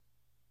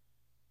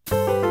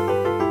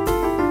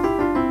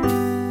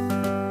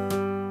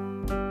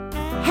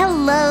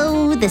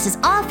This is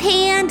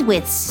Offhand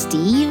with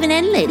Steven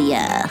and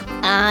Lydia.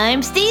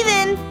 I'm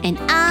Steven. And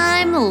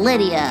I'm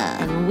Lydia.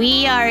 And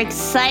we are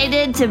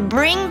excited to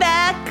bring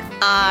back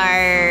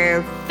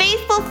our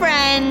faithful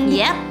friend.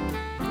 Yep.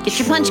 Get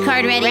your punch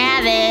card ready.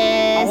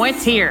 Travis. Oh,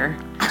 it's here.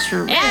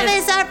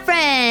 Travis, our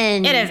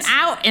friend. It is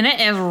out and it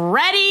is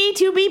ready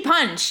to be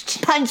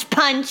punched.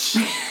 Punch. 2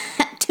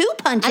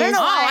 punches. I don't know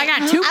why. I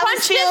got 2 I was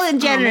punches? feeling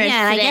generous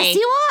Yeah, I today. guess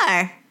you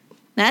are.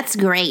 That's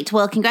great.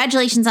 Well,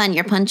 congratulations on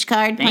your punch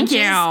card. Thank punches.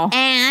 you.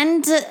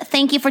 And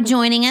thank you for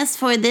joining us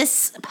for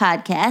this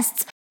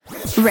podcast,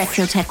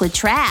 Retro Tech with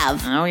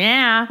Trav. Oh,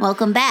 yeah.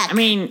 Welcome back. I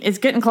mean, it's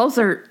getting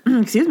closer.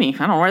 Excuse me. I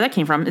don't know where that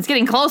came from. It's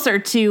getting closer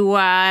to being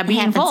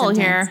happens full sometimes.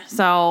 here.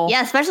 So,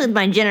 Yeah, especially with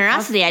my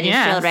generosity I just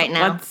showed right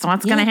now.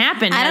 What's going to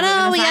happen? I don't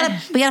know. We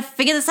Hasn't gotta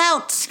figure this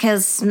out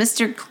because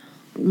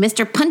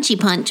Mr. Punchy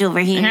Punch over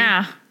here.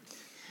 Yeah.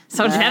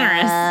 So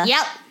generous.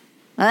 Yep.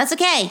 Well, that's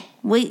okay.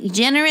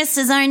 Generous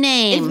is our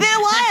name. It's been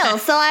a while,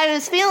 so I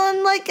was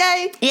feeling like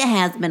It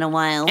has been a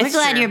while. We're It's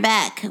glad true. you're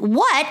back.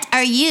 What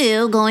are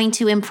you going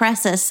to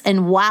impress us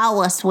and wow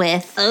us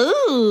with?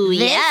 Ooh,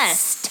 this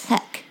yes.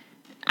 tech.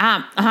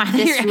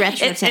 This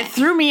retro it tech.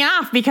 threw me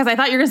off because I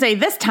thought you were going to say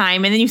this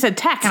time, and then you said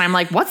tech, and I'm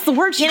like, what's the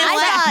word she I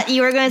thought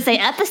you were going to say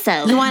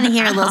episode. You want to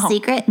hear a little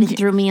secret? It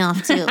threw me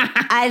off too.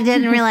 I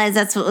didn't realize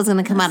that's what was going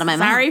to come out of my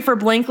mouth. Sorry for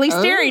blankly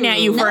staring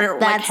at you No, for like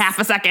that's- half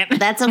a second.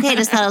 That's okay.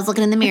 Just thought I was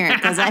looking in the mirror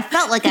because I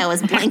felt like I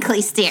was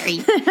blankly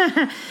staring.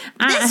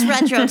 This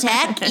retro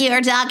tech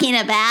you're talking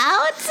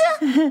about?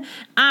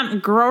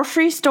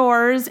 Grocery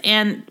stores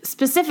and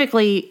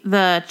specifically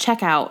the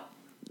checkout.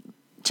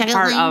 Checkout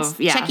Part lanes?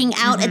 of- yeah. Checking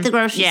out at the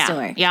grocery Yeah.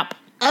 store. Yep.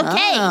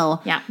 Okay.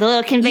 Oh. Yeah. The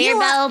little conveyor You are-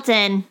 belt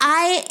and...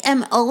 I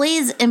am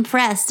always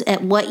impressed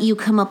at what you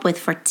come up with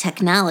for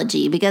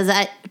technology because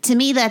to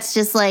me that's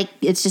just like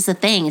it's just a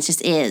thing. It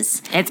just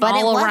is. It's But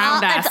all was-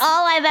 around us. That's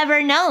all I've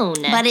ever known.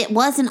 But it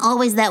wasn't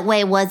always that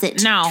way, was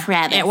it? No,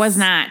 Travis. it was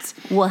not.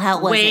 Well,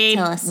 how was way, it?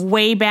 Tell us.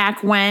 Way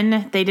back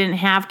when they didn't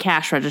have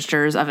cash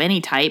registers of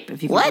any type,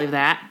 if you can What? believe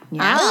that.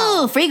 Yeah.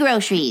 Oh, free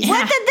groceries.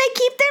 what did they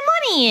keep their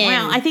money in?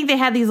 Well, I think they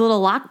had these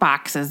little lock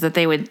boxes that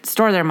they would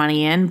store their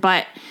money in,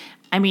 but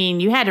I mean,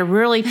 you had to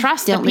really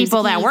trust the Don't lose the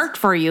people that keys. worked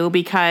for you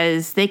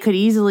because they could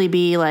easily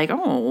be like,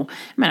 oh,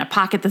 I'm going to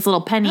pocket this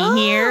little penny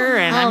here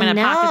and I'm Oh, going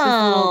to pocket this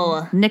no.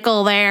 little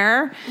nickel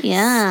there.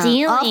 Yeah.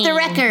 Stealing. Off the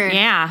record.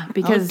 Yeah,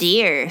 because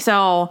dear.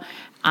 So,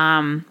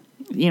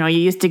 you know, you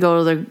used to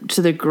go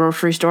to the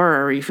grocery store,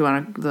 or if you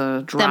want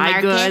the dry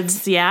market?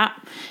 goods, yeah,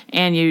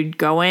 and you'd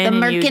go in,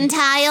 The and you'd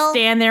mercantile?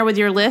 stand there with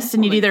your list,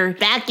 and you'd either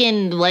Back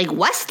in, like,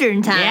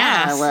 Western time.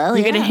 yeah, well,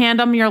 you could yeah.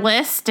 hand them your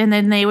list, and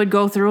then they would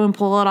go through and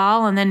pull it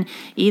all, and then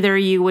either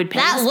you would pay.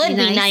 That would be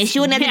nice. nice. You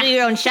wouldn't have to do Yeah.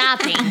 your own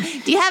shopping.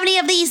 Do you have any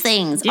of these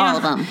things? Yeah. All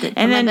of them. Good. And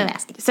From then my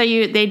basket. so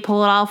they'd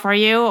pull it all for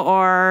you,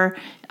 or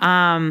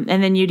and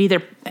then you'd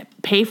either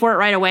pay for it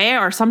right away,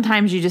 or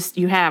sometimes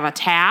you have a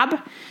tab,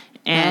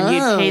 and Oh,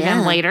 you'd pay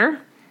them yeah. later.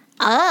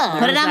 Oh.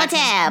 Put it on my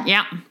tab.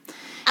 Yeah.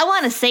 I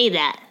want to say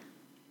that.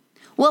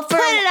 Well, for Put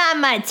it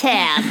on my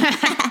tab.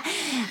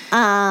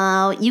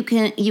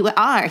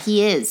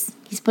 he is.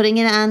 He's putting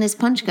it on his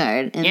punch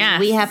card, and Yes.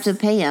 we have to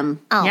pay him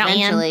Oh, man.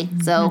 eventually.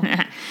 So,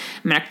 I'm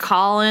gonna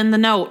call in the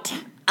note.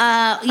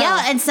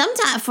 yeah, and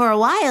sometimes for a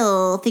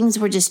while things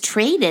were just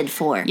traded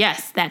for.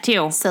 Yes, that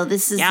too. So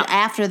this is Yep.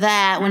 after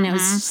that when it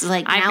was just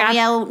like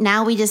I've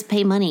now we just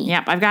pay money.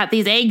 Yep, I've got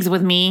these eggs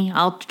with me.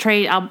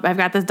 I've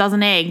got this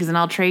dozen eggs, and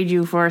I'll trade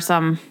you for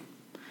some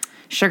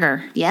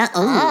sugar. Yeah.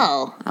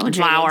 Oh. I would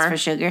trade Flour. eggs for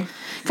sugar.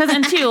 Because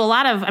then too,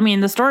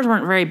 the stores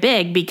weren't very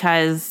big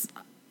because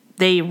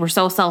they were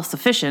so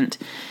self-sufficient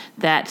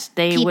that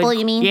they People, would.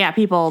 you mean? Yeah,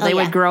 people. They yeah.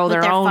 would grow With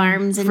their their own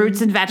farms and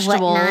fruits and vegetables.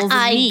 whatnot. and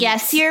I meats.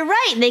 guess you're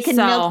right. They could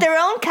So- milk their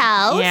own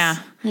cows. Yeah.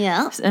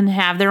 Yeah. And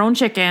have their own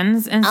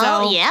chickens, and so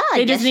Oh, yeah, I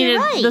they just guess you're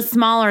needed right. the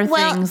smaller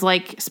Well- things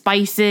like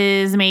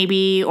spices,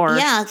 maybe, or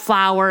Yeah.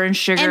 flour and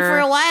sugar. And for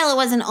a while, it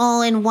wasn't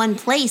all in one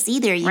place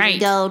either. You Right. would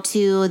go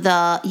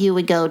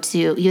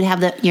to you'd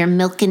have your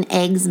milk and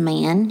eggs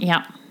man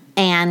Yep.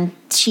 and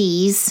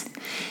cheese.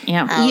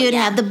 Yep. You'd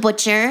yeah. have the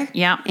butcher.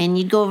 Yep. And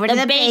you'd go over to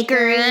The the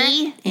bakery.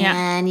 bakery. Yeah.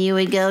 And you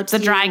would go to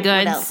The dry what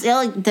goods. else?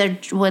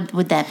 Oh, what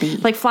would that be?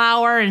 Like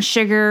flour and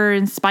sugar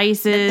and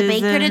spices. The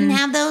baker and- didn't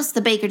have those?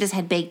 The baker just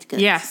had baked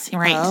goods. Yes,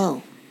 right.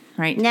 Oh.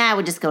 Right. Now I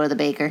would just go to the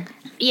baker.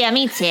 Yeah,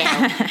 me too.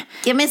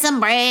 Give me some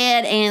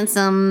bread and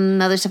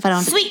some other stuff I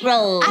don't Sweet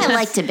rolls. I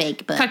like to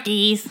bake, but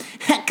Cookies.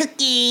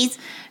 cookies.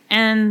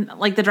 And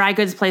like the dry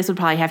goods place would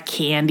probably have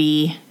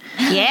candy.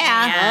 Yeah.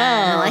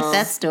 I like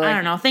that store. I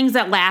don't know. Things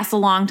that last a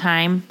long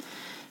time.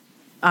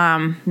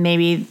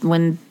 Maybe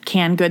when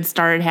canned goods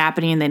started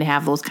happening, they'd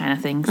have those kind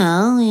of things.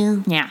 Oh, yeah.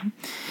 Yeah.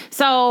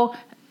 So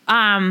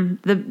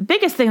the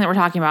biggest thing that we're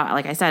talking about,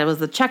 like I said, was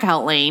the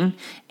checkout lane.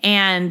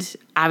 And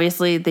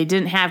obviously they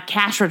didn't have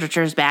cash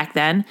registers back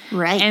then.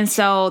 Right. And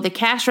so the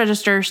cash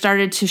register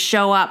started to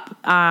show up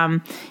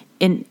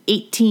in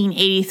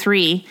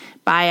 1883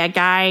 by a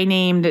guy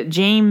named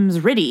James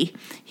Ritty.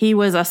 He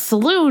was a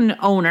saloon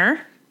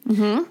owner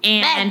Back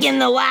And in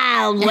the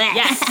Wild West.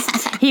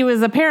 yes, he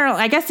was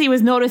apparently, I guess he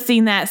was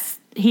noticing that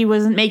he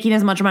wasn't making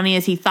as much money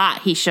as he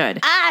thought he should.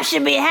 I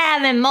should be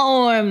having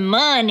more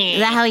money. Is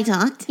that how he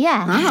talked?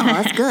 Yeah. Oh,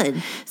 that's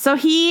good. So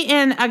he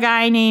and a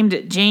guy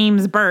named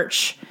James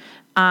Birch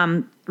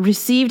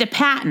received a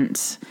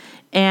patent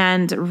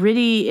and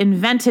really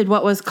invented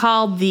what was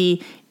called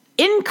the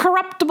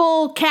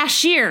incorruptible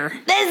cashier,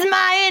 This is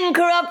my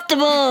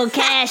incorruptible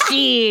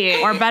cashier.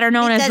 or better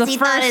known as Because the he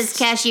thought his first.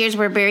 cashiers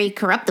were very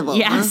corruptible.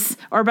 Yes,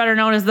 or better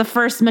known as the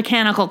first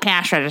mechanical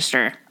cash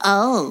register. Huh?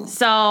 Oh.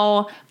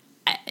 So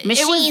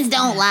Machines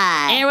don't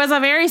lie. it was a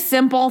very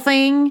simple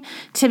thing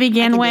to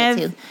begin I did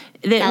with.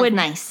 that That Sounds would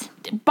nice.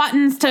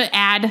 buttons to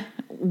add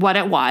what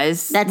it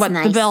was, That's what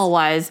the nice. bill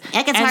was.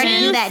 Heck, it's And hard to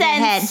then- do 2 that in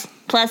your head. cents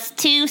plus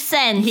 2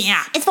 cents.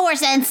 Yeah. It's 4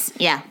 cents.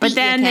 Yeah. But Beat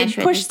your then they cash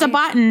push the register.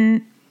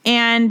 button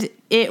and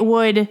it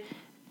would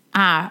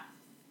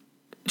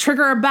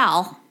trigger a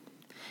bell,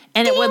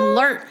 and it would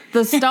alert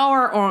the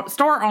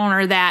store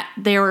owner that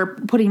they were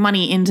putting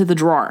money into the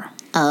drawer.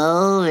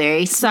 Oh,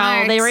 very So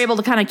smart. they were able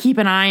to kind of keep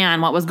an eye on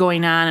what was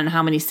going on and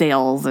how many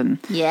sales and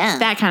Yeah.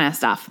 that kind of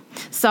stuff.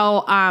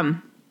 So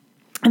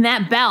and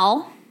that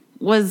bell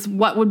was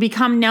what would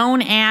become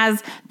known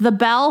as the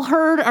bell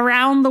heard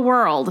around the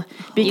world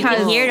You can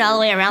because hear it all the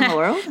way around the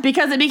world.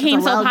 because it became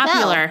It's a so loud bell.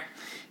 popular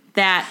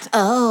that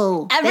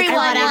Oh. they Everyone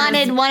call it out.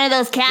 wanted one of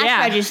those cash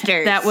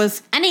registers. that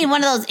was I need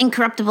one of those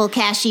incorruptible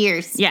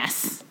cashiers.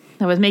 yes,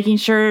 that was making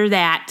sure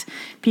that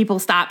people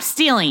stopped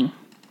stealing.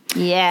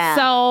 Yeah.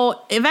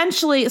 So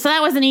eventually, so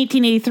that was in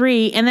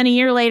 1883, and then a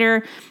year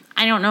later,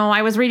 I don't know.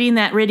 I was reading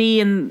that Ritty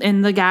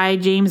and the guy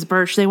James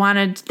Birch, they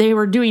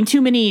were doing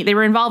too many. They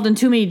were involved in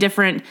too many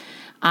different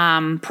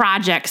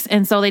projects,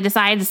 and so they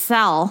decided to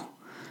sell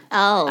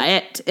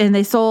it, and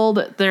they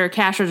sold their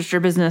cash register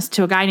business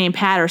to a guy named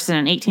Patterson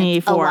in A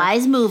 1884.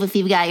 wise move if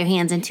you've got your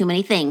hands in too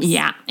many things.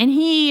 Yeah, and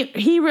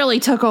he really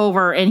took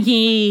over, and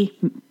he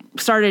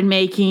started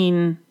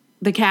making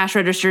the cash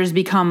registers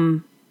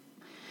become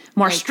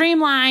more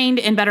streamlined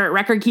and better at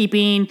record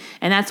keeping,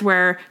 and that's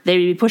where they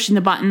would be pushing the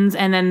buttons,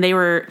 and then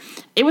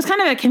it was kind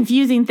of a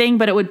confusing thing,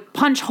 but it would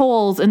punch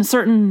holes in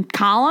certain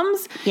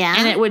columns, Yeah.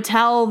 and it would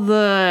tell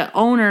the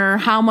owner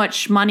how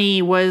much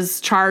money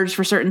was charged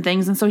for certain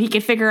things, and so he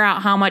could figure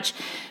out how much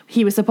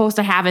he was supposed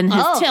to have in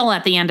his till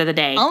at the end of the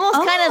day. Almost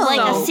kind of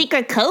like So- a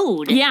secret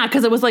code. Yeah,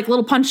 because it was like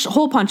little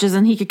hole punches,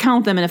 and he could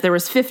count them. And if there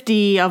was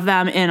 50 of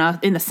them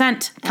in the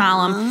cent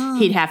column,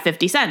 he'd have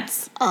 50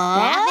 cents.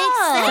 That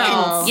makes sense.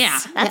 So, yeah.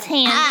 That's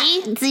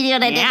handy. See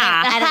what I did?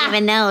 Yeah. I didn't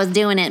even know I was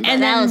doing it. But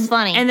that was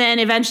funny. And then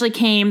eventually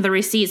came the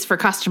receipts for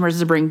customers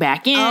to bring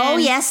back in. oh,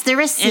 yes, the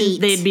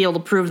receipt. And they'd be able to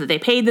prove that they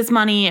paid this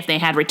money if they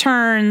had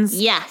returns.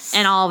 Yes.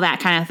 And all that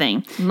kind of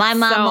thing. My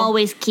mom So-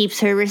 always keeps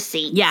her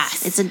receipts.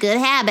 Yes. It's a good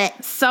habit.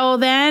 So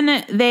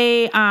then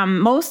they, a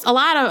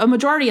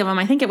majority of them,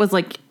 I think it was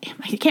like,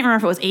 I can't remember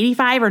if it was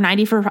 85 or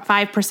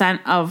 95%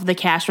 of the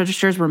cash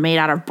registers were made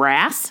out of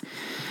brass.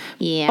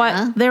 Yeah.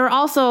 But they were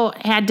also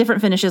had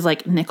different finishes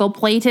like nickel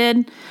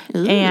plated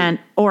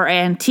or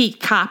antique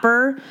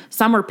copper.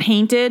 Some were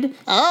painted.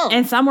 Oh.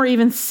 And some were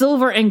even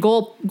silver and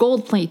gold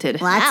plated.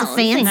 Lots Wow, of this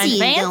thing's fancy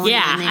fancy. going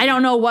Yeah, on there. I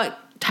don't know what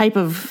type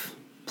of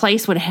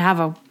place would have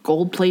a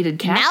gold plated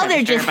cash Now they're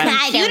register, just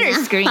but- computer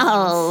screens.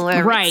 Oh,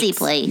 we're right. ritzy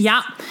place.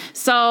 Yeah.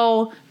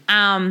 So,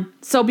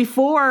 so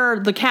before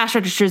the cash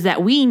registers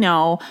that we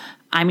know,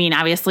 I mean,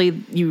 obviously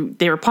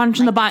they were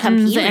punching the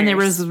buttons and there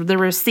was the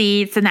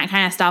receipts and that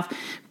kind of stuff.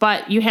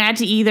 But you had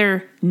to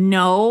either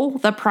know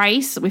the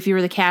price if you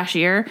were the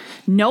cashier,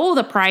 know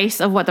the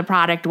price of what the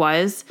product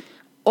was,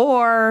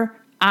 or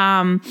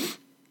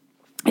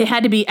it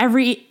had to be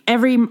every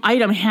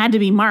item had to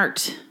be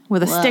marked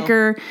with a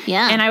sticker.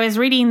 Yeah. And I was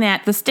reading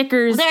that the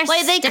stickers. There's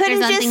Wait, they stickers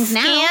couldn't on just things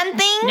now. scan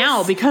things?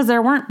 No, because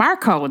there weren't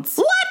barcodes.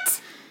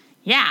 What?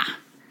 Yeah.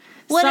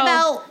 What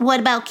So-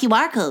 about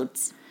QR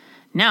codes?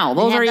 No,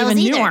 those have are those even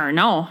either. newer.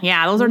 No,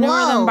 yeah, those are newer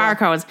than Whoa.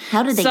 barcodes.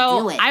 How did they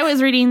so do it? I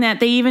was reading that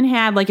they even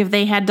had, like, if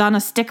they had done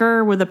a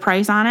sticker with a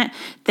price on it,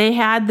 they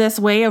had this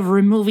way of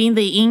removing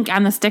the ink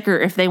on the sticker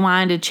if they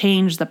wanted to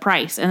change the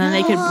price, and then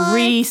they could What?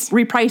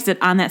 reprice it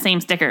on that same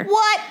sticker.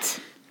 What?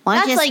 Why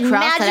don't That's you like just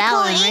cross it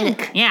out magical and write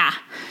ink. Yeah.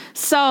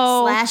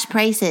 So Slash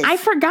prices. I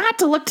forgot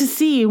to look to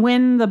see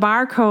when the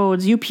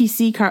barcodes,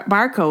 UPC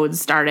barcodes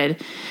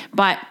started,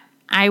 but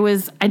I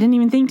didn't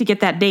even think to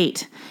get that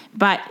date.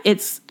 But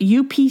it's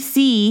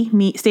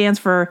UPC stands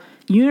for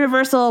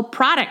Universal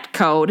Product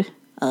Code.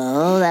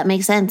 oh, that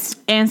makes sense.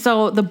 And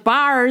so the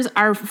bars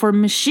are for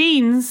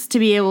machines to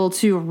be able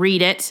to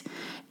read it,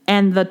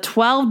 and the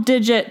 12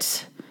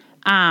 digits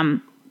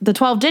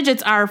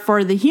are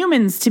for the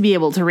humans to be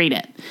able to read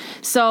it.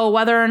 So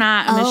whether or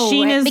not a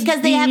machine right. is because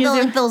they being have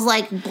used those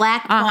like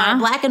black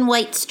black and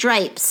white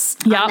stripes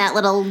Yep. on that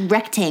little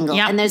rectangle,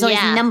 Yep. and there's always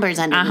Yeah. numbers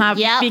underneath.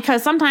 Yep.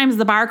 because sometimes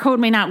the barcode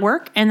may not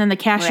work, and then the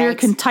cashier Right.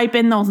 can type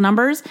in those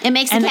numbers. It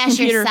makes the and cashier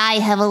computer- sigh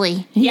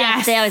heavily.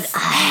 Yes, They always,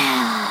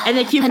 and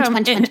the cucumber.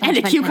 punch, And the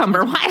punch,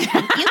 cucumber. punch,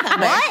 What?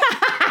 Cucumber.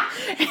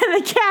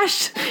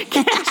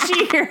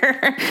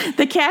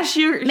 the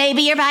cashier.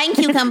 Maybe you're buying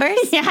cucumbers.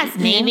 Yes,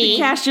 Maybe. the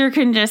cashier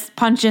can just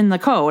punch in the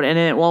code and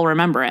it will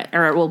remember it,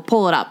 or it will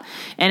pull it up,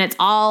 and it's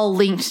all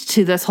linked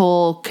to this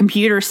whole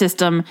computer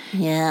system.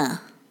 Yeah.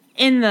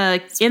 In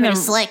the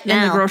slick in the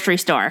now. grocery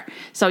store.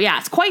 So yeah,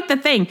 it's quite the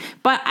thing.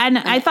 But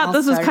I thought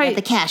this was quite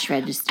the cash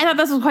register. I thought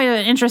this was quite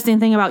an interesting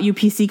thing about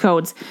UPC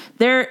codes.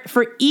 They're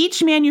for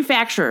each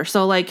manufacturer.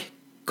 So like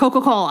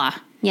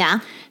Coca-Cola,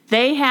 Yeah.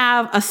 they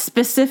have a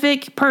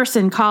specific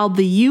person called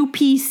the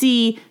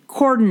UPC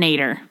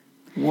coordinator.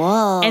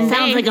 Whoa. And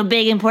Sounds like a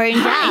big important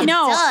I job.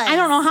 know. does. I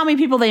don't know how many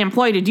people they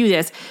employ to do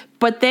this,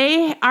 but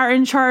they are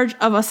in charge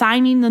of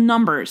assigning the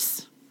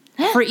numbers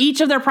for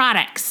each of their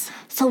products.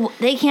 So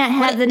they can't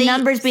have the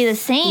numbers be the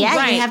same.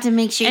 Yeah, you have to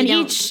make sure and you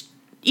don't each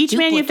duplicate.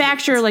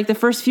 manufacturer, like the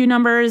first few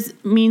numbers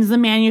means the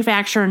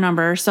manufacturer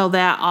number, so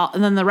that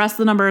and then the rest of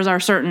the numbers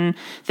are certain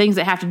things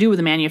that have to do with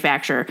the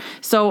manufacturer.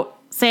 So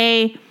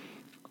say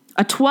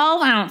a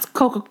 12-ounce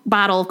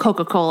bottle of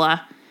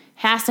Coca-Cola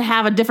has to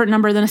have a different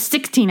number than a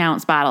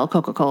 16-ounce bottle of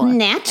Coca-Cola.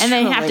 Naturally. And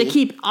they have to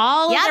keep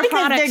all of their because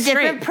products they're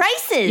different straight.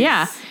 prices.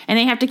 Yeah, and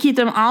they have to keep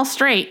them all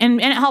straight. And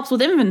it helps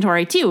with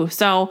inventory, too.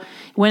 So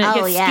when it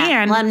gets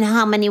scanned... Well,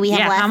 how many we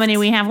have left. how many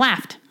we have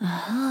left.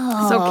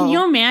 Oh. So can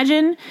you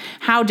imagine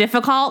how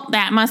difficult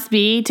that must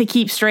be to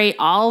keep straight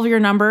all of your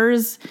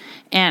numbers?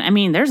 And, I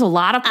mean, there's a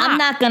lot of pop. I'm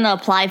not going to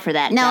apply for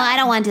that No, job. I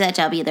don't want to do that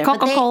job either. but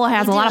Coca-Cola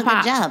has they a lot do of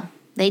pop. good job.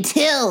 They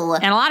do.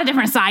 And a lot of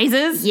different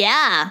sizes.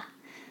 Yeah.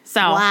 So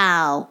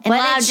Wow. And a But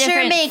lot it of sure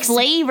different makes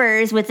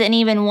flavors within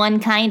even one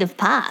kind of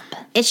pop.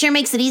 it sure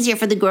makes it easier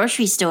for the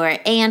grocery store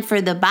and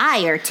for the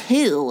buyer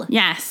too.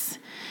 yes.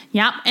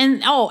 Yep.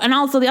 And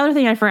also the other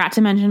thing I forgot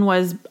to mention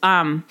was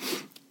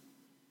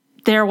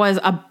there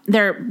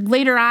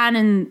later on,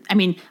 and I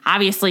mean,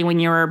 obviously when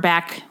you were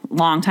back a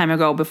long time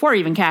ago, before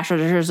even cash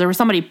registers, there was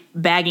somebody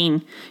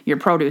bagging your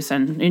produce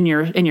and in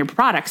your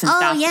products and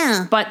stuff.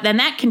 yeah. But then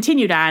that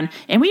continued on,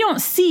 and we don't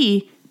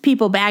see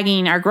people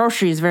bagging our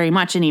groceries very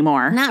much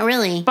anymore. Not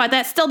really. But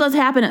that still does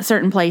happen at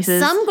certain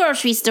places. Some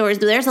grocery stores,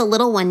 there's a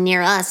little one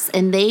near us,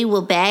 and they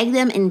will bag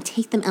them and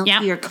take them out Yep.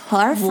 to your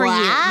car for you.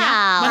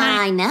 Wow. When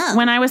I know.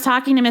 When I was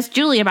talking to Miss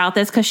Julie about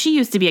this, because she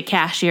used to be a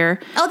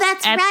cashier. Oh,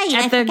 that's right. I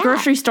At the forgot.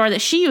 grocery store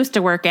that she used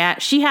to work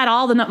at, she had a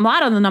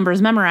lot of the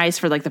numbers memorized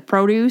for like the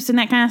produce and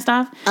that kind of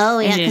stuff. Oh,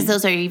 yeah, And because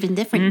those are even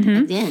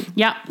different. Yeah.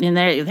 Yep, and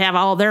they have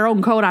all their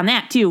own code on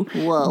that too.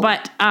 Whoa.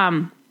 But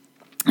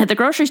at the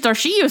grocery store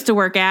she used to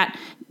work at,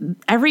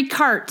 every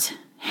cart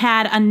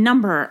had a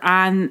number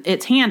on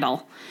its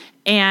handle,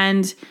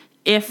 and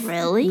if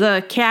Really?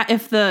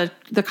 if the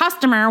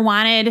customer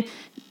wanted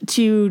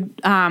to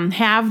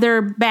have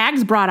their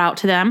bags brought out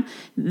to them,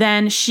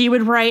 then she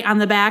would write on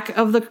the back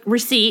of the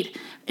receipt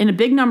in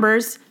big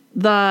numbers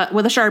with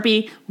a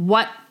Sharpie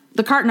what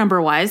the cart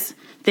number was.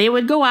 They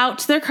would go out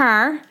to their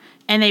car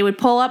and they would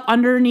pull up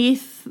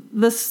underneath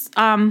this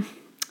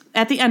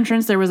at the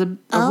entrance. There was a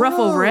roof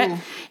over it,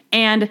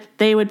 and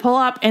they would pull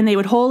up and they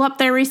would hold up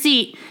their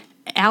receipt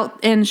out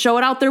and show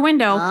it out their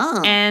window,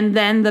 and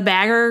then the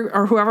bagger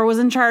or whoever was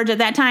in charge at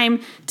that time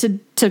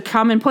to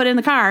come and put in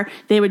the car,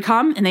 they would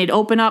come and they'd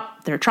open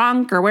up their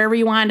trunk or wherever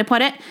you wanted to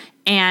put it,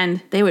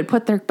 and they would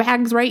put their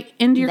bags right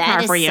into your car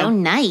That for is you. so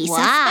nice.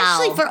 Wow.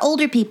 Especially for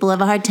older people who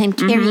have a hard time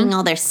carrying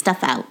all their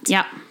stuff out.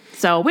 Yep.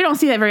 So we don't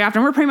see that very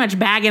often. We're pretty much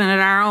bagging it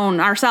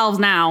ourselves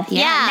now. Yeah.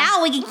 Yeah.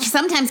 Now we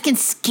sometimes can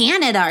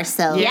scan it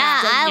ourselves. Yeah,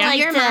 Does I like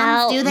your to mom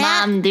help do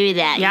that? mom do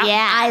that. Yeah.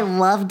 Yeah. I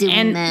love doing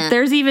And that.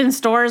 there's even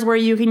stores where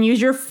you can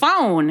use your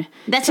phone.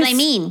 That's to what I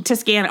mean. To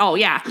scan. Oh,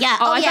 yeah. Yeah.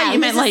 Oh, I thought you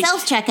meant like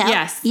self checkout.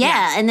 Yes. Yeah.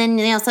 yes. And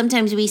then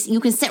sometimes you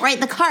can sit right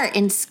in the cart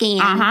and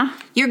scan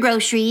your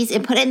groceries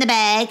and put it in the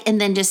bag and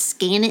then just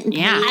scan it and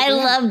Yeah. pay. I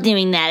love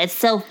doing that. It's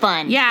so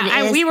fun. Yeah,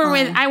 It is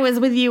fun. I was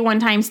with you one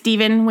time,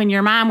 Steven, when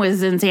your mom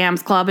was in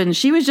Sam's Club, and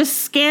she was just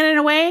scanning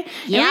away. And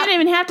we Yep.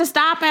 didn't even have to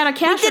stop at a We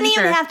cash didn't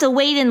register. even have to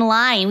wait in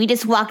line. We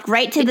just walked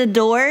right to the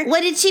door.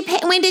 What did she pay?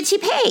 When did she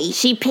pay?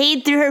 She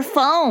paid through her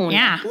phone.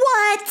 Yeah.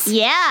 What?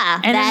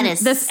 Yeah. And That then is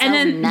so and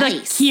then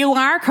nice. the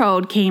QR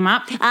code came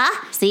up.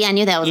 See, I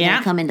knew that was going Yeah.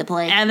 to come into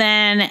play. And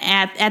then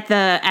at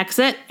the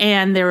exit,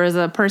 and there was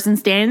a person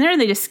standing there.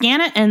 They just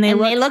scan it, and they And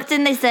look. they looked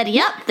and they said,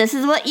 "Yep, this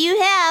is what you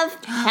have.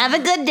 Have a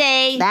good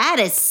day." That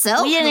is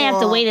so we didn't have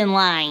to cool. wait in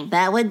line.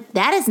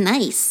 That is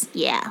nice.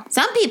 Yeah.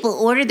 Some people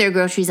order their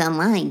groceries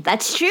online.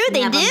 That's true.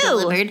 They have them do.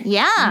 delivered.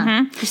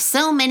 Yeah. There's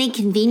so many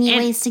convenient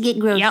And- ways to get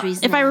Yep. groceries.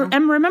 If I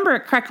remember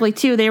it correctly,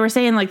 too, they were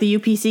saying like the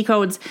UPC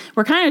codes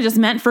were kind of just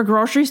meant for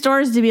grocery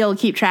stores to be able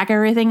to keep track of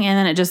everything, and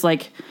then it just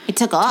like it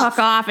took off. took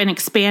off and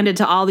expanded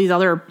to all these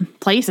other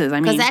places. I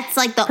mean, Because that's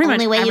like the pretty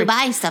only much way you every-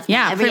 buy stuff.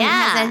 Yeah, now. Everything pretty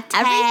much. has a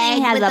tag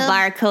Everything has with a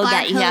barcode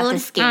that you have to barcode.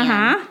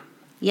 scan.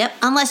 Yep,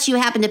 unless you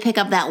happen to pick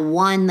up that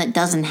one that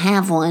doesn't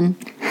have one.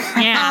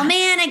 Yeah. Oh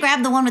man, I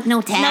grabbed the one with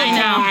no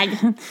tag. No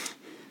tag.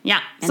 Yeah.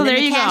 And So then there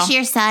the you go.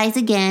 cashier size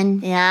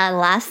again. Yeah,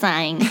 last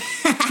sign.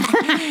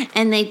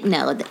 And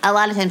a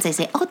lot of times they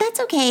say, "Oh, that's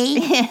okay."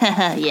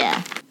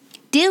 Yeah.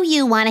 Do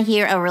you want to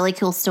hear a really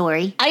cool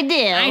story? I do.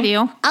 I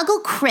do. Uncle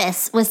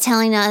Chris was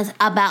telling us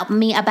about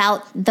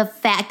the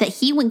fact that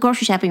he went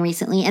grocery shopping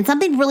recently and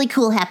something really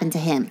cool happened to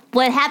him.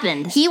 What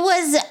happened? He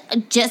was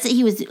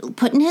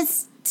putting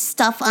his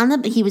stuff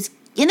he was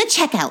in a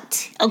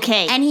checkout.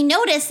 Okay. And he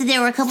noticed that there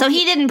were a couple. So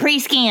he didn't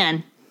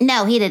pre-scan.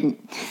 No, he didn't.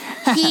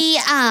 He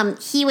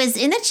was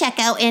in the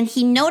checkout and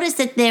he noticed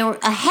that there were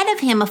ahead of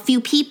him, a few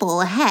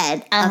people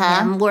ahead of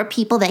him were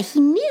people that he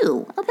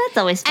knew. Well, that's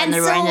always fun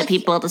to run into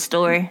people at the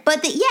store.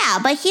 But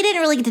but he didn't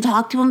really get to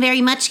talk to him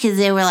very much because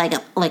there were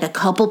like a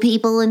couple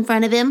people in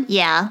front of him.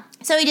 Yeah.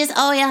 So he just,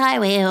 oh yeah, hi,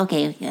 wait,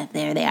 okay, yeah,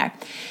 there they are.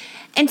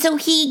 And so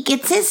he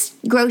gets his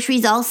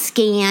groceries all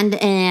scanned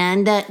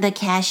and the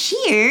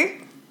cashier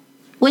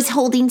was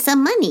holding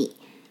some money.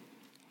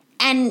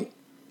 And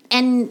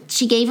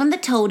she gave him the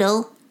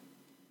total,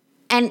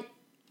 and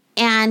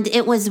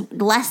it was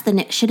less than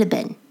it should have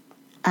been.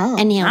 Oh.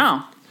 And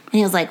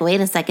he was like, wait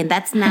a second,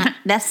 that's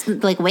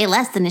like way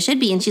less than it should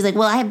be. And she's like,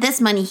 well, I have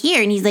this money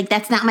here. And he's like,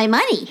 that's not my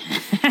money.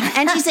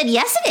 And she said,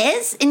 yes, it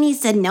is. And he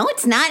said, no,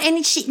 it's not. And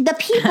the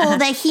people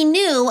that he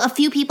knew, a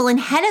few people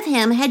ahead of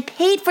him, had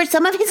paid for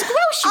some of his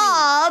groceries.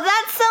 Oh,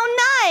 that's so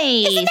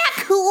nice. Isn't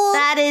that cool?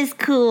 That is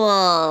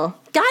cool.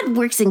 God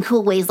works in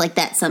cool ways like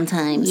that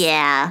sometimes.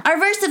 Yeah. Our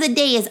verse of the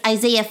day is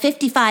Isaiah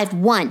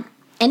 55:1.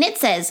 And it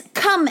says,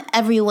 come,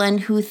 everyone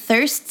who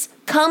thirsts,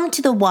 come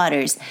to the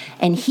waters.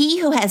 And he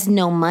who has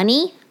no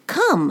money,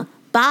 come,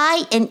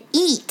 buy and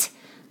eat.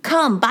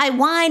 Come, buy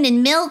wine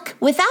and milk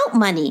without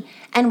money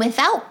and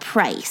without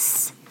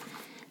price.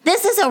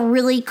 This is a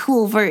really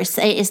cool verse.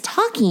 It is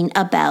talking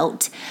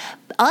about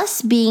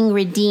us being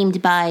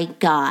redeemed by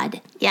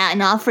God. Yeah,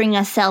 and offering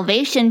us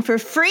salvation for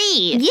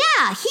free.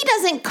 Yeah,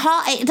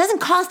 it doesn't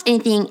cost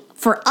anything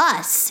for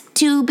us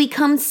to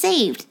become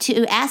saved,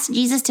 to ask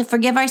Jesus to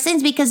forgive our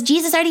sins, because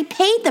Jesus already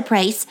paid the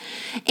price,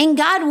 and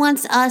God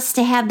wants us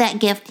to have that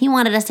gift. He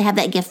wanted us to have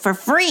that gift for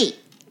free.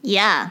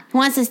 Yeah. He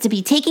wants us to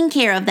be taken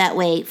care of that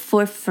way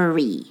for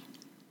free.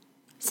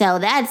 So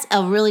that's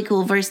a really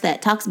cool verse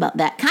that talks about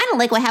that. Kind of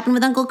like what happened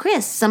with Uncle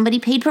Chris. Somebody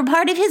paid for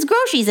part of his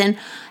groceries, and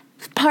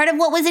part of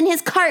what was in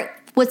his cart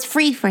was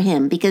free for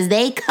him because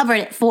they covered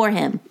it for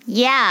him.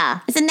 Yeah.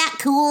 Isn't that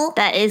cool?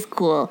 That is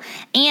cool.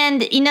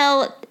 And,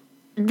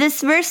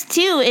 this verse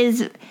too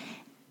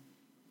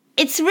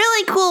it's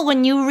really cool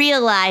when you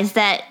realize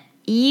that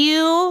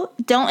you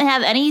don't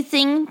have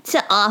anything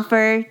to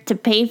offer to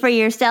pay for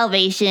your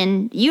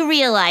salvation. You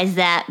realize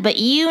that, but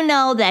you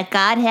know that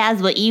God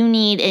has what you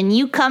need, and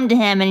you come to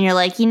him and you're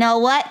like, you know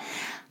what?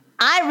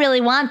 I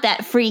really want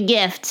that free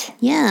gift.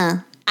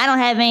 Yeah. I don't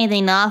have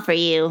anything to offer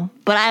you,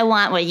 but I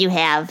want what you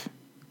have.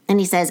 And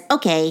he says,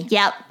 okay.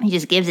 Yep, he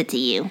just gives it to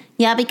you.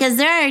 Yeah, because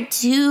there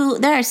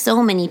are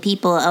so many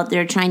people out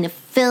there trying to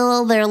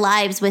fill their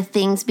lives with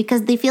things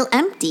because they feel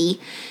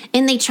empty,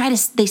 and they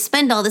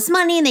spend all this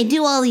money and they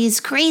do all these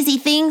crazy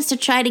things to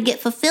try to get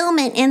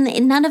fulfillment,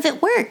 and none of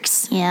it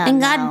works. Yeah, and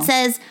God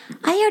says,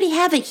 I already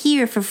have it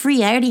here for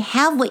free. I already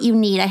have what you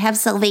need. I have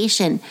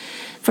salvation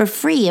for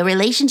free, a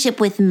relationship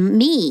with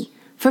me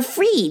for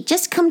free.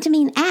 Just come to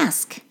me and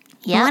ask.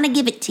 Yep. I want to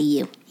give it to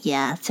you.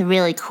 Yeah, it's a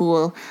really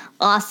cool,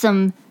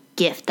 awesome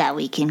gift that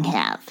we can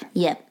have.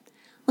 Yep.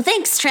 Well,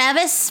 thanks,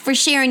 Travis, for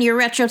sharing your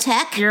retro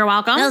tech. You're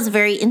welcome. That was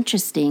very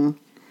interesting.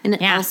 And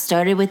it all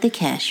started with the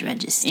cash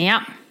register.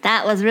 Yep.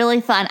 That was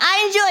really fun.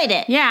 I enjoyed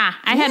it. Yeah,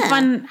 I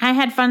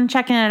had fun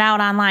checking it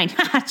out online.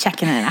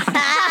 Checking it out. Checking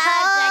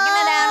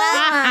it out.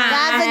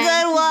 That's a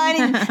good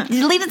one.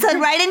 You lead us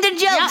right into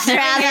jokes, Yep,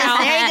 Travis.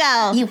 There you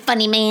go. You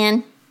funny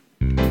man.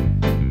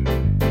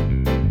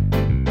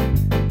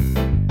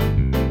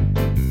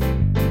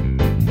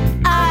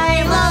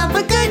 I love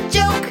a good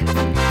joke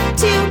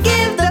to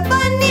give the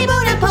funny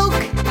bone a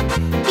poke.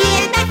 Be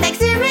it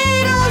knickknacks or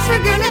riddles for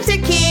grown-ups or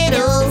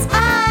kiddles.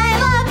 I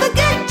love a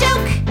good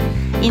joke.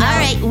 All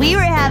right, we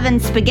were having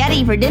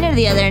spaghetti for dinner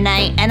the other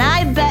night, and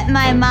I bet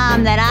my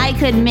mom that I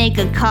could make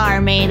a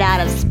car made out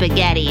of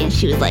spaghetti, and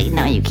she was like,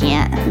 no, you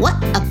can't. What?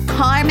 A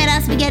car made out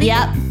of spaghetti?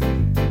 Yep.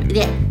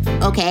 Yeah.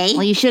 Okay.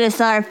 Well, you should have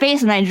saw her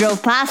face when I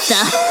drove pasta.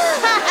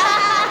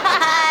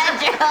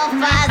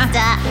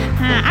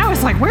 I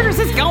was like, where is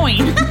this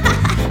going?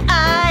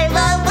 I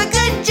love a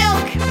good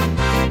joke.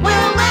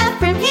 We'll laugh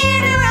from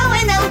here to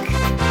Roanoke.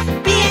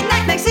 Be it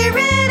knickknacks or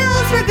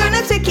riddles for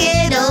grown-ups or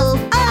kiddles.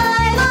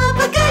 I love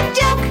a good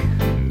joke.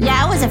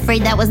 Yeah, I was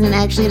afraid that wasn't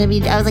actually going to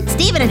be... I was like,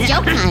 Steven, it's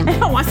joke time.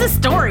 What's the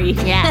story?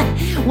 Yeah.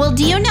 Well,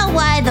 do you know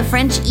why the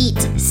French eat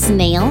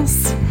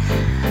snails?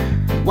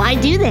 Why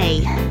do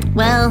they?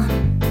 Well,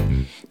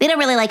 they don't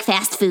really like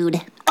fast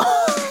food.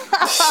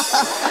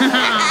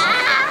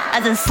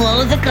 As as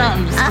slow as it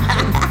comes.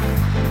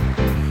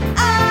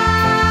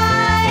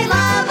 I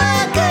love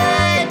a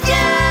good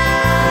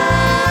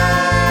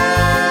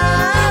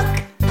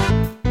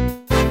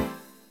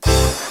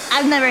joke.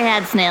 I've never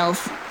had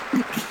snails.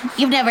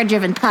 You've never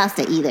driven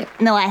pasta either.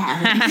 No, I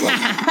haven't.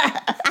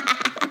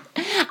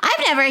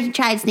 I've never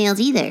tried snails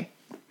either.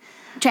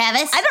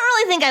 Travis? I don't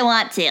really think I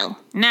want to.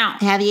 No.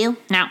 Have you?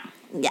 No.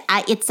 Yeah,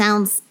 it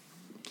sounds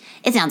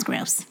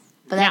gross,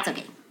 but that's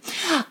okay.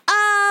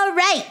 All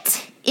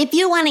right. If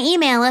you want to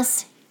email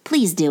us,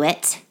 please do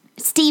it.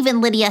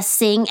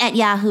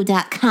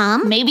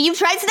 StephenLydiaSing@yahoo.com. Maybe you've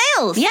tried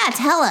snails. Yeah,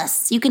 tell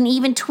us. You can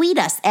even tweet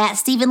us at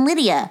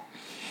StephenLydia.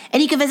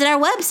 And you can visit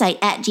our website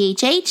at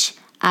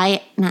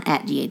not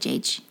at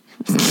GHH.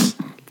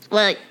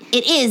 Well,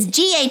 it is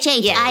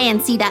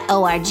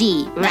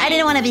GHHINC.org. Right. I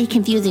didn't want to be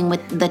confusing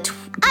with the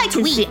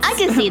tweet. I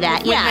can see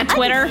that. With Yeah, the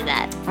Twitter. I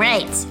can see that.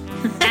 Right.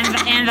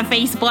 and the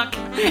Facebook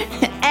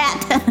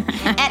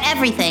at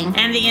everything.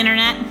 and the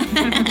internet.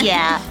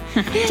 Yeah.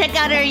 Check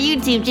out our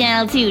YouTube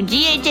channel too.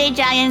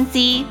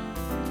 GHHINC.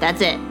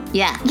 That's it.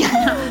 Yeah.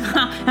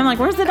 I'm like,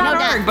 where's the No .org?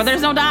 dots. But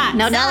there's no dot.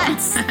 No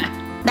dots.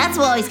 That's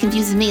what always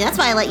confuses me. That's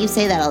why I let you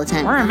say that all the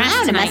time. We're a mess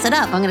I'm going to mess it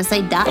tonight. up. I'm going to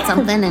say dot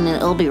something and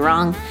it'll be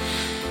wrong.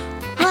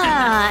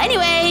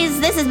 Anyways,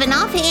 this has been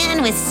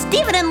Offhand with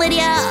Stephen and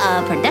Lydia,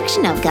 a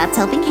production of God's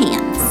Helping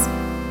Hands.